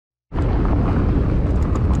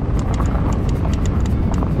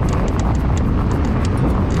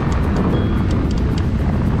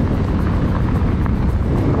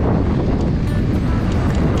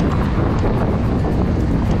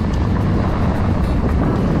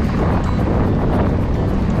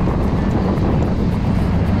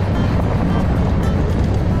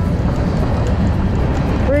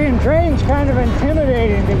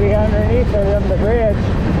underneath it on the bridge.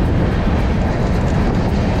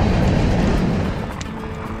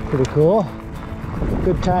 Pretty cool.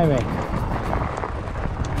 Good timing.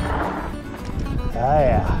 Oh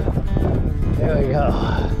yeah. There we go.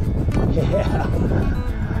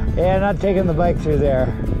 Yeah. Yeah, not taking the bike through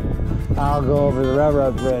there. I'll go over the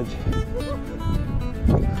railroad bridge.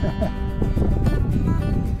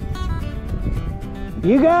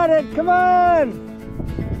 You got it, come on!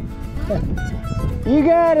 You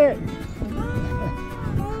got it!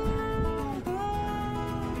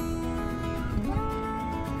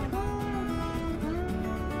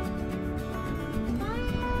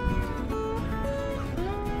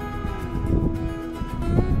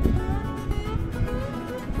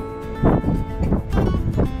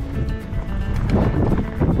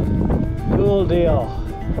 Cool deal.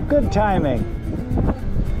 Good timing.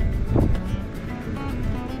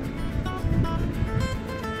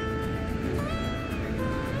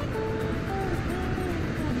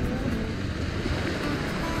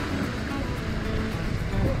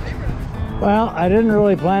 Well, I didn't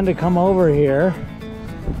really plan to come over here,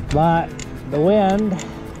 but the wind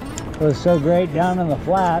was so great down in the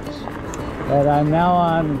flats that I'm now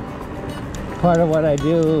on part of what I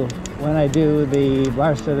do when I do the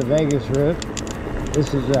Barstow to Vegas route.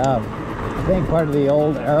 This is, I think, part of the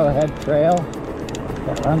old Arrowhead Trail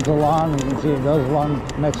that runs along. You can see it goes along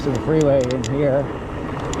next to the freeway in here.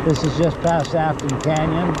 This is just past Afton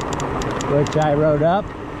Canyon, which I rode up,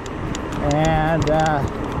 and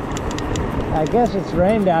I guess it's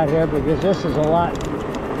rained out here because this is a lot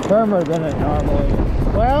firmer than it normally is.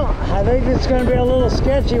 Well, I think it's going to be a little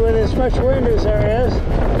sketchy with as much wind as there is,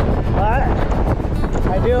 but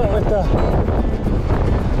I do it with the...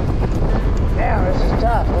 Damn, this is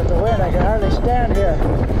tough with the wind. I can hardly stand here.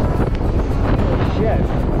 Holy shit.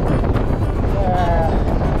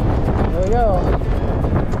 Here we go.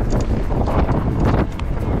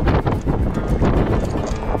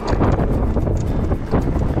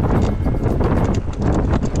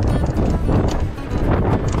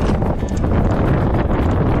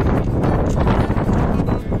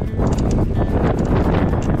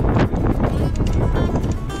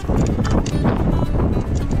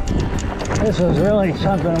 This was really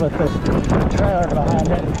something with the trailer behind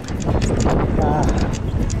it.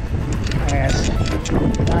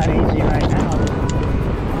 It's not easy right now.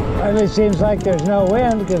 Hardly seems like there's no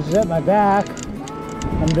wind because it's at my back.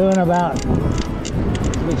 I'm doing about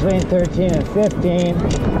between 13 and 15,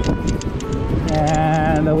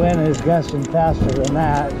 and the wind is gusting faster than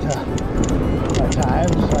that at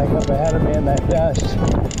times, like up ahead of me in that dust.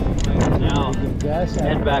 Now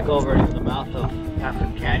head back over to the mouth of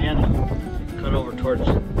Afton Canyon, cut over towards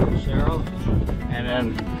Cerro, and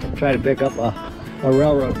then try to pick up a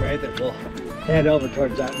railroad grade that will head over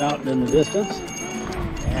towards that mountain in the distance,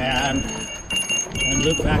 and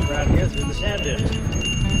loop back around here through the sand dunes.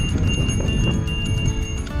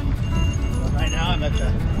 So right now I'm at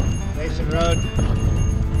the Basin Road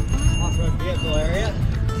off-road vehicle area,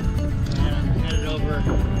 and I'm headed over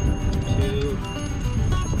to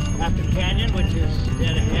Afton Canyon, which is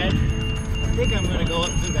dead ahead. I think I'm going to go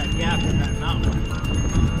up through that gap in that mountain.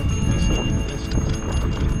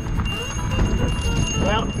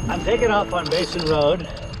 Well, I'm taking off on Basin Road.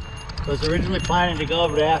 I was originally planning to go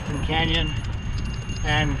over to Afton Canyon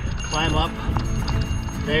and climb up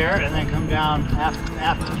there and then come down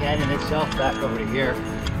Afton Canyon itself back over to here.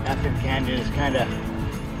 Afton Canyon is kind of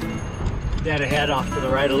dead ahead off to the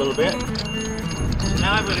right a little bit. So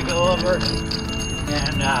now I'm going to go over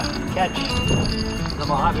and catch the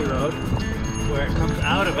Mojave Road, where it comes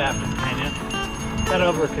out of Afton Canyon, cut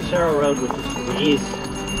over Casero Road, which is to the east,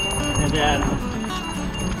 and then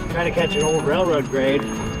try to catch an old railroad grade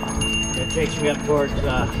that takes me up towards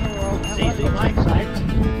ZZ mine site.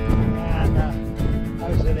 And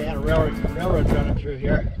obviously they had a railroad running through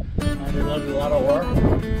here, and they loaded a lot of ore.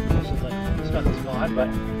 Most of the stuff is gone, but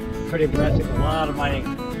pretty impressive. A lot of mining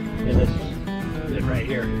in this bit right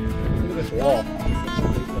here. Look at this wall.